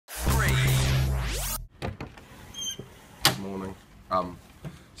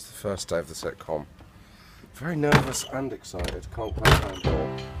It's the first day of the sitcom. Very nervous and excited. Can't quite handle.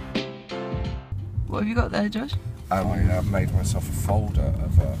 What have you got there, Josh? I made myself a folder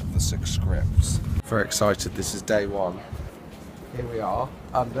of the 6 scripts. Very excited. This is day 1. Here we are.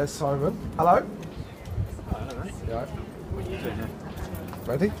 There's Simon. Hello. Hello, mate. Yeah. What are you doing here?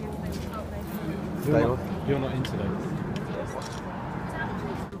 Ready? You're not in today.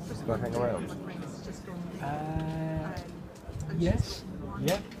 Can I hang around? Yes.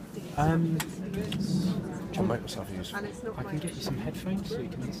 Yeah. I'll make myself useful. I can get you some headphones so you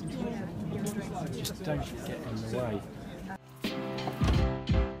can listen to it. Just don't get in the way.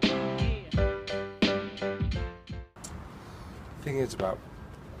 The thing is about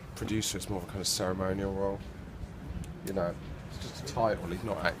producer, it's more of a kind of ceremonial role. You know, it's just a title. He's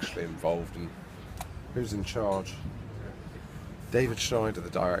not actually involved in who's in charge. David Schneider,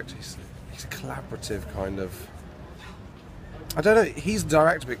 the director, he's a collaborative kind of. I don't know, he's the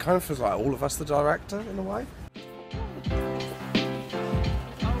director, but it kind of feels like all of us the director in a way. Can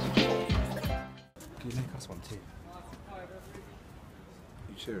you make us one too? Are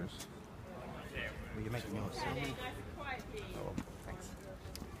you serious? Well, you're making yours. Oh, Thanks.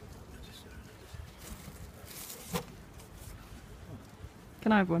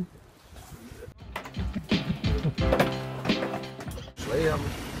 Can I have one? Actually, I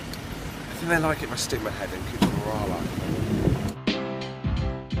think they like it if I stick my head in Kutarala.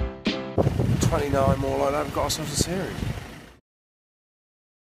 29 more like that, we've got ourselves a series.